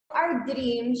our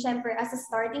dream, syempre, as a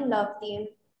starting love team,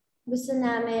 gusto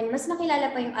namin mas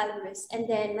makilala pa yung Albrus and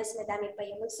then mas madami pa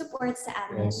yung mag-support sa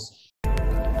amin. Yes.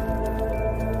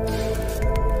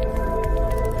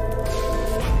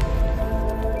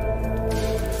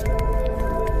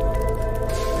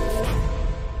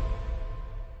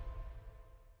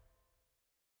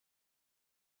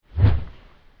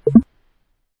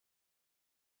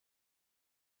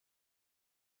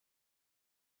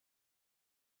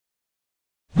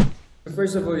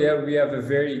 First of all, yeah, we have a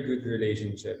very good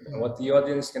relationship. And what the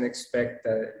audience can expect,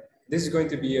 this is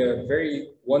going to be a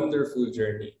very wonderful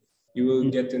journey. You will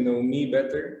get to know me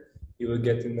better. You will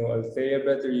get to know Althea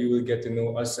better. You will get to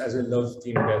know us as a love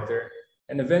team better.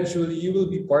 And eventually, you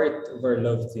will be part of our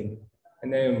love team.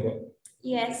 And ayun po.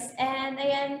 Yes, and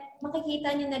ayan,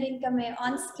 makikita niyo na rin kami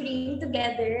on screen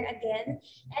together again.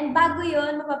 And bago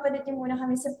yun, mapapanood niyo muna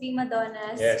kami sa Prima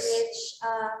Donnas, yes, which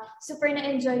super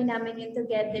na-enjoy namin yun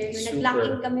together.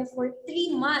 Nag-lock-in kami for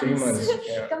 3 months. 3 months,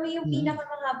 yeah. Kami yung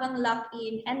pinakamahabang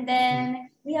lock-in. And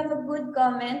then, we have a good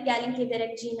comment galing kay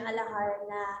Direk Gina Alahar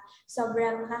na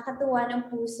sobrang nakakatuwa ng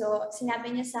puso.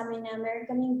 Sinabi niya sa amin na meron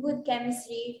kaming good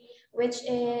chemistry, which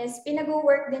is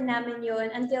pinag-work din namin yun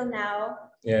until now.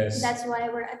 Yes. That's why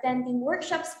we're attending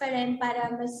workshops pa rin para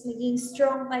mas maging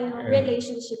strong pa yung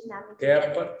relationship namin.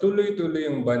 Kaya tuloy-tuloy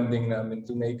yung bonding namin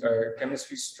to make our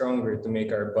chemistry stronger, to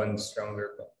make our bond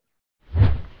stronger pa.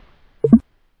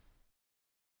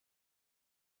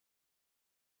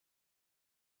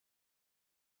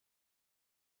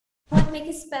 What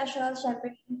makes it special,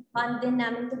 syempre, bond din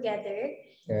namin together.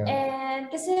 Yeah. And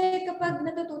kasi kapag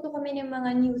natututo kami ng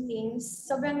mga new things,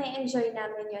 sobrang na-enjoy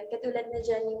namin yun. Katulad na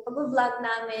dyan yung pag-vlog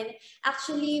namin.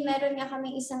 Actually, meron nga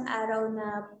kaming isang araw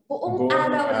na buong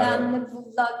araw lang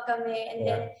nag-vlog kami. And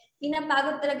then,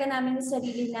 pinapagod talaga namin yung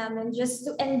sarili namin just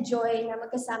to enjoy na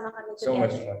magkasama kami together. So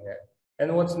much fun, yeah.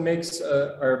 And what makes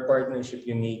our partnership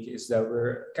unique is that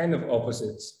we're kind of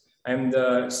opposites. I'm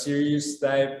the serious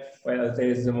type, while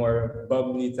Althea is the more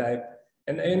bubbly type.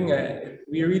 And ayun nga,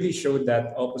 we really showed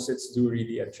that opposites do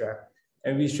really attract.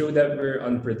 And we show that we're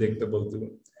unpredictable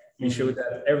too. We show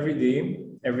that every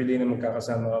day na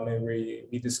magkakasama kami,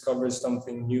 we discover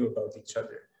something new about each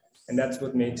other. And that's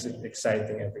what makes it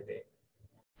exciting every day.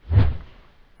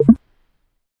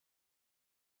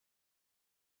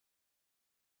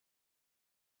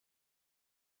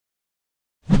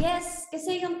 Yes,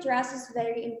 kasi yung trust is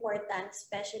very important,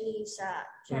 especially sa,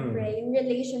 syempre, yung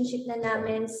relationship na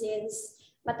namin since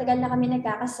matagal na kami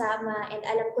nagkakasama and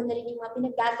alam ko na rin yung mga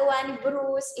pinaggagawa ni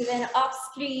Bruce, even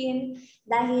off-screen,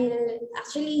 dahil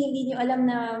actually hindi niyo alam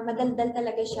na madaldal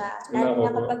talaga siya, lalo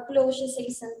na kapag close siya sa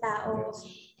isang tao.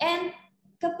 And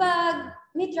kapag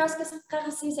may trust ka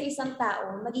kasi sa isang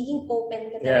tao, magiging open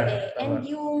ka talaga. And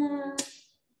yung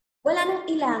wala nang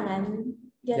ilangan.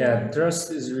 Yeah, trust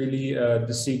is really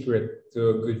the secret to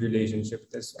a good relationship.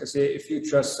 Kasi if you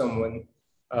trust someone,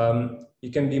 you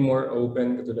can be more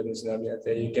open, katulad ng sinabi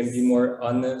natin. You can be more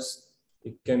honest.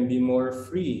 You can be more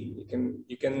free.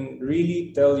 You can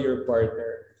really tell your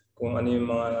partner kung ano yung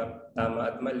mga tama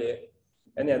at mali.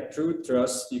 And through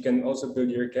trust, you can also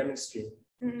build your chemistry.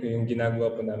 Yung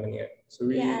ginagawa po namin yan. So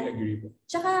we agree po.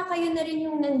 Tsaka kayo na rin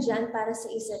yung nandyan para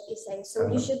sa isa't isa. So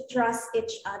you should trust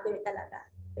each other talaga.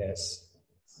 Yes.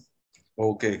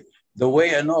 Okay. The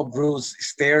way Bruce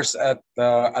stares at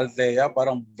Althea,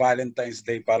 parang Valentine's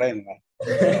Day pa rin.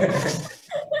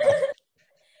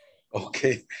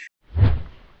 Okay.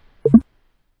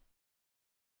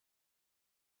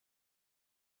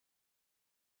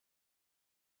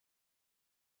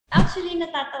 Actually,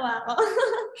 natatawa ako.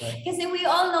 Kasi we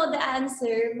all know the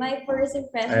answer. My first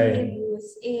impression kay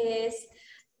Bruce is,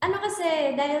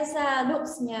 kasi, dahil sa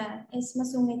looks niya, is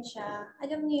masungit siya.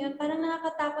 Alam niyo yun, parang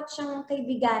nakakatakot siyang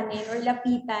kaibiganin or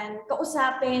lapitan,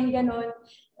 kausapin, gano'n.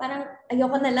 Parang,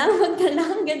 ayoko na lang, wag na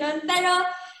lang, gano'n. Pero,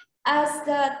 as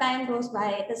the time goes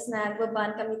by, tapos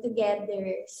nagbabond kami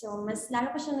together, so mas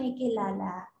lalo ko siya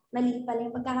nakikilala. Mali pala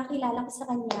yung pagkakakilala ko sa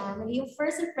kanya, mali yung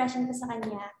first impression ko sa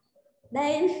kanya.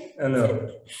 Dahil,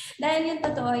 dahil yung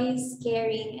totoo is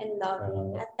caring and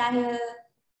loving. At dahil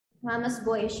mama's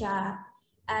boy siya,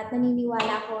 at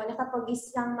naniniwala ko na kapag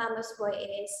isang mama's boy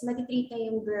is matitreat niya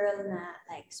yung girl na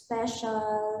like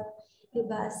special,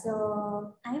 diba? So,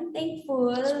 I'm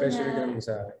thankful Especially naman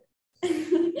sa akin.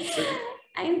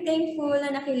 I'm thankful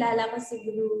na nakilala ko si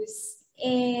Bruce.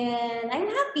 And I'm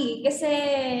happy kasi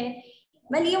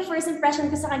mali yung first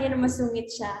impression ko sa kanya na masungit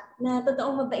siya, na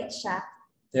totoong mabait siya.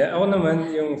 Yeah, ako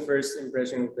naman yung first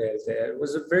impression ko kay Althea, it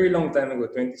was a very long time ago,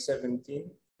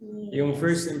 2017. Yung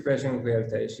first impression ko kay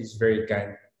Althea, she's very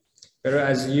kind. Pero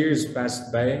as years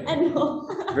passed by,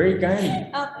 very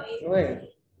kind. Okay.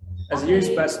 as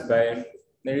years passed by,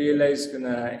 na-realize ko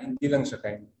na hindi lang siya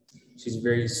kind. She's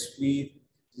very sweet,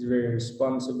 she's very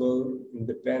responsible,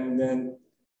 independent,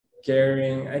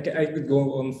 caring. I could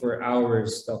go on for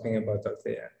hours talking about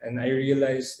Althea. And I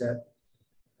realized that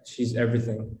she's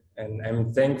everything. And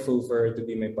I'm thankful for her to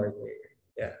be my partner.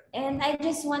 Yeah. And I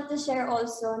just want to share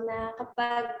also na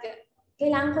kapag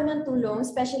kailangan ko ng tulong,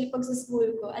 especially pag sa school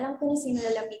ko, alam ko na sino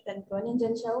lalapitan ko.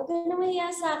 Nandiyan siya, huwag ka na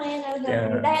mahiya sa akin.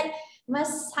 Dahil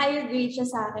mas higher grade siya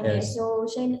sa akin. Yes. So,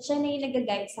 siya na yung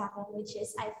nag-guide sa akin, which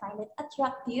is, I find it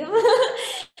attractive.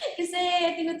 Kasi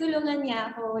tinutulungan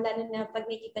niya ako, lalo na pag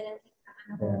nakita niya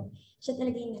ako. Siya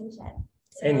talaga yung nandiyan.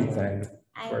 So, anytime.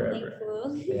 I'm forever. thankful.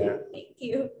 Yeah. Thank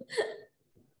you.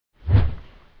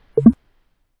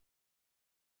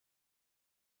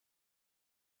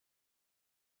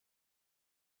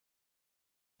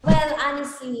 Well,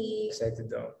 honestly, Excited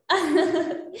though.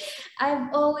 I've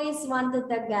always wanted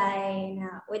a guy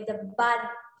na with the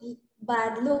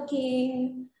bad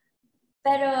looking,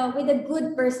 pero with a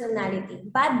good personality.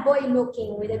 Bad boy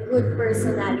looking with a good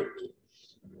personality.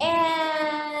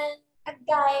 And a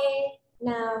guy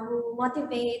na who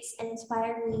motivates and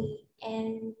inspires me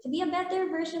and to be a better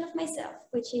version of myself,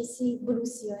 which is si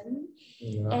Bruce yun.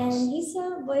 Nice. And he's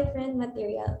a boyfriend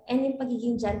material. And yung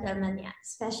pagiging gentleman niya,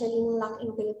 especially yung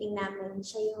lock-in Philippine namin,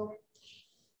 siya yung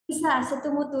isa sa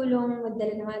tumutulong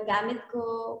magdala ng mga gamit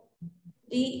ko.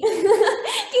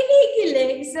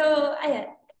 Kinikilig. So,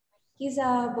 ayan. He's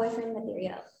a boyfriend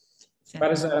material.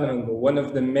 Para sa akin naman, one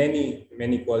of the many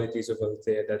qualities of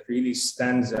Althea that really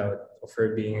stands out of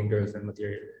her being a girlfriend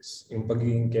material is yung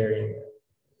pagiging caring.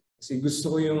 Kasi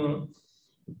gusto ko yung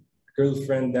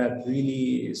girlfriend that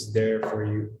really is there for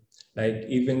you. Like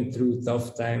even through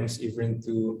tough times, even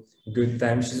through good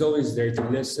times, she's always there to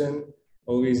listen,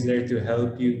 always there to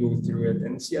help you go through it.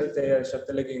 And si Althea, siya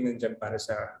talaga yung nandiyan para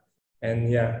sa akin. And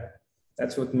yeah,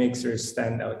 that's what makes her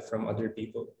stand out from other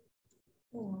people.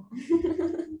 Oh.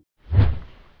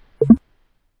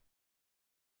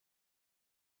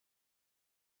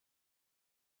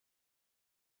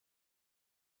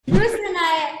 Bruce and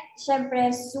I,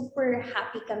 syempre, super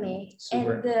happy kami.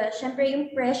 Super. And syempre,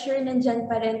 yung pressure nandyan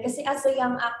pa rin. Kasi as a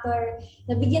young actor,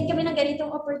 nabigyan kami ng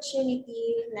ganitong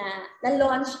opportunity na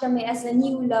na-launch kami as a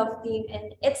new love team.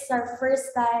 And it's our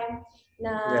first time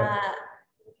na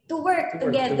to work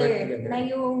together. Na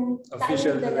yung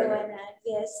official tayong dalawa na.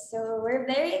 Yes, so we're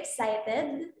very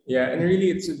excited. Yeah, and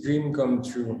really it's a dream come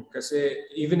true. Kasi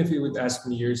even if you would ask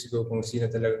me years ago kung sino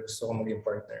talaga gusto ko maging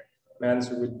partner, my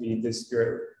answer would be this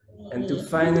girl. And to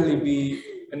finally be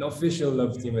an official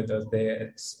love team with Althea,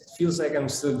 it feels like I'm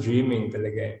still dreaming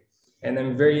talaga. And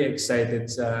I'm very excited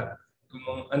sa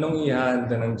kung anong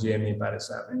ihahanda ng GMA para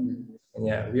sa akin. And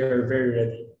yeah, we are very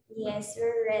ready. Yes,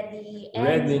 we're ready.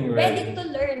 And ready to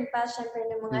learn pa syempre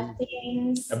ng mga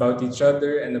things. About each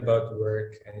other and about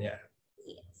work. And yeah.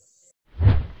 Yes.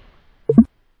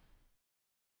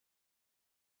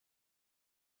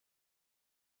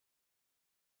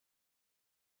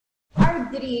 Our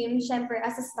dream, syempre,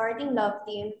 as a starting love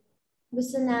team,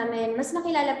 gusto namin, mas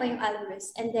makilala pa yung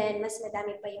Alvarez and then mas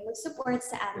madami pa yung mag-support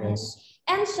sa amin. Yes.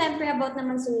 And syempre, about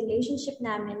naman sa relationship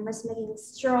namin, mas maging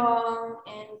strong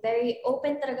and very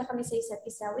open talaga kami sa isa't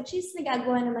isa, which is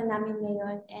nagagawa naman namin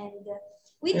ngayon. And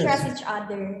we trust each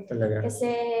other. Talaga.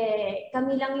 Kasi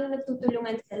kami lang yung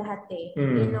nagtutulungan sa lahat eh.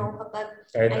 You know, kapag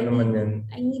kahit ano man yan.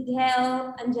 I need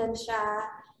help, andyan siya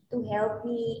to help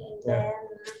me. And then,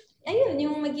 ayun,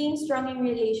 yung maging strong yung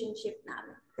relationship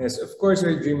namin. Yes, of course,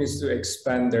 our dream is to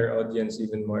expand our audience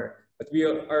even more. But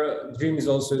our dream is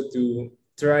also to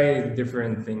try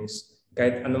different things.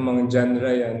 Kahit anumang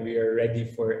genre yan, we are ready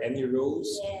for any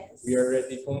roles. Yes. We are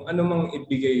ready kung anumang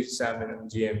ibigay sa amin ng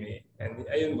GMA. And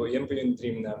ayun po, yan po yung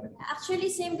dream namin.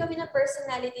 Actually, same kami na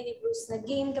personality ni Bruce. Na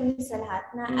game kami sa lahat.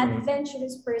 Na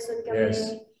adventurous person kami.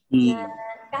 Yes. Na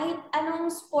kahit anong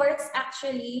sports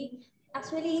actually,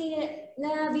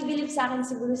 nabibilib sa akin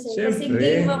si Bruce. Kasi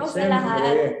game ako sa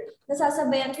lahat.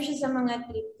 Nasasabayan ko siya sa mga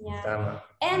trip niya. Tama.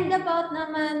 And about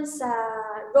naman sa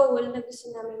role na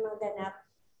gusto namin maganap,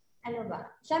 ano ba?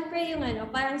 Siyempre yung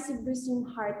parang si Bruce yung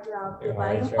heartthrob,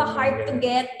 diba? Yung pa-hard to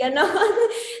get, gano'n.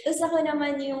 Tapos ako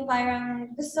naman yung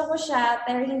parang gusto ko siya,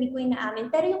 pero hindi ko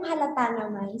inaamin. Pero yung halata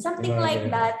naman, something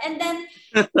like that. And then,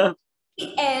 the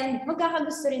end,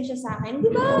 magkakagusto rin siya sa akin.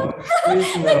 Di ba?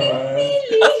 Naging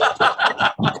feeling.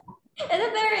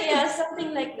 Pero yeah,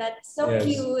 something like that. So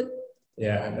cute.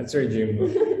 Yeah, that's our dream.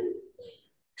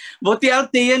 Buti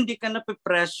Althea, hindi ka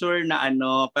nape-pressure na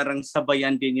parang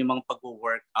sabayan din yung mga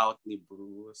pag-workout ni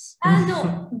Bruce.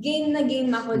 Game na game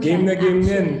ako dyan. Game na game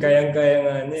yan. Kayang-kaya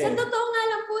nga niya. Sa totoo nga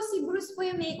lang po, si Bruce po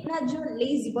yung medyo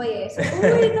lazy boy eh. So,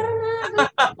 uy, tara na,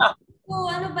 Oh,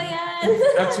 ano ba yan?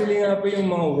 Actually nga po yung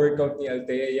mga workout ni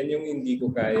Althea, yan yung hindi ko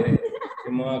kaya.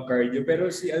 Yung mga cardio. Pero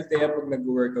si Althea pag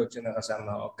nag-workout siya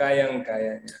nakasama ko,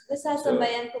 kayang-kaya niya.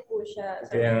 Nasasabayan ko po siya.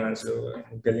 So, kaya nga, so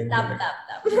galing tap.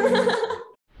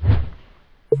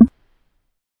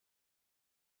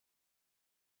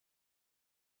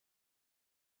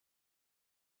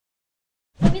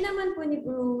 Sabi naman po ni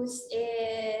Bruce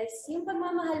is yung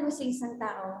pagmamahal mo sa isang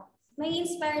tao. May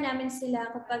inspire namin sila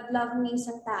kapag love mo yung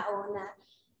isang tao na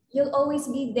you'll always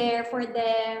be there for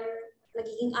them,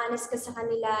 nagiging honest ka sa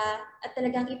kanila, at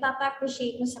talagang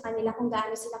ipapa-appreciate mo sa kanila kung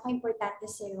gaano sila ka-importante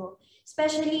sa'yo.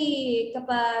 Especially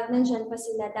kapag nandyan pa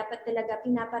sila, dapat talaga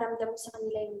pinaparamdam mo sa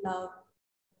kanila yung love.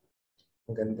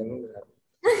 Ang ganda mo.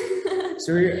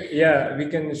 So yeah, we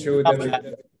can show them,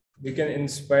 we can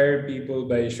inspire people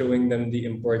by showing them the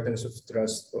importance of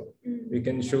trust. We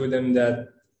can show them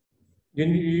that you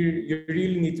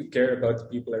really need to care about the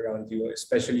people around you,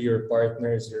 especially your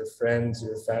partners, your friends,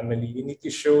 your family. You need to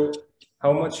show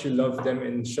how much you love them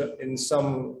in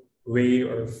some way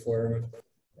or form.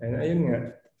 And ayun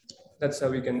nga, that's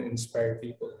how we can inspire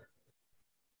people.